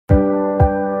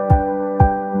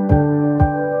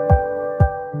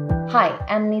Hi,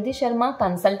 I'm Nidhi Sharma,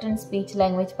 consultant speech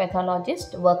language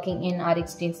pathologist working in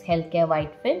RxDx Healthcare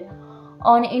Whitefield.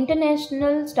 On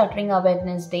International Stuttering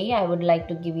Awareness Day, I would like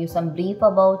to give you some brief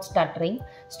about stuttering.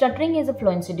 Stuttering is a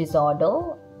fluency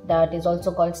disorder that is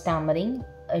also called stammering.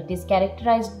 It is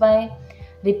characterized by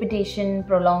repetition,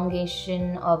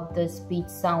 prolongation of the speech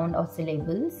sound or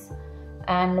syllables,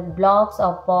 and blocks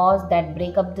or pause that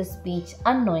break up the speech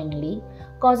unknowingly.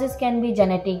 Causes can be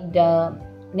genetic,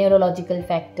 neurological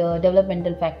factor,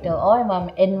 developmental factor, or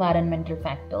environmental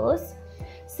factors.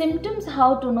 Symptoms: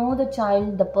 how to know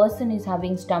the person is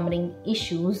having stammering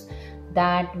issues,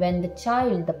 that when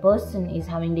the person is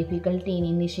having difficulty in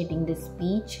initiating the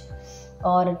speech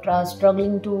or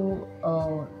struggling to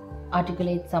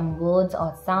articulate some words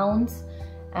or sounds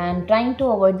and trying to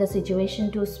avoid the situation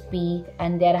to speak,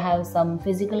 and there have some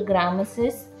physical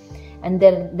grimaces, and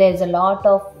there's a lot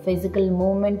of physical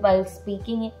movement while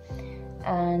speaking.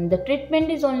 And the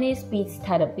treatment is only speech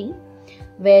therapy,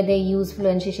 where they use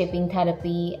fluency shaping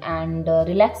therapy and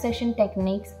relaxation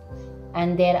techniques,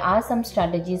 and there are some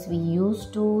strategies we use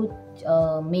to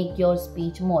make your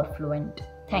speech more fluent.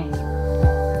 Thank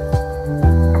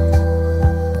you.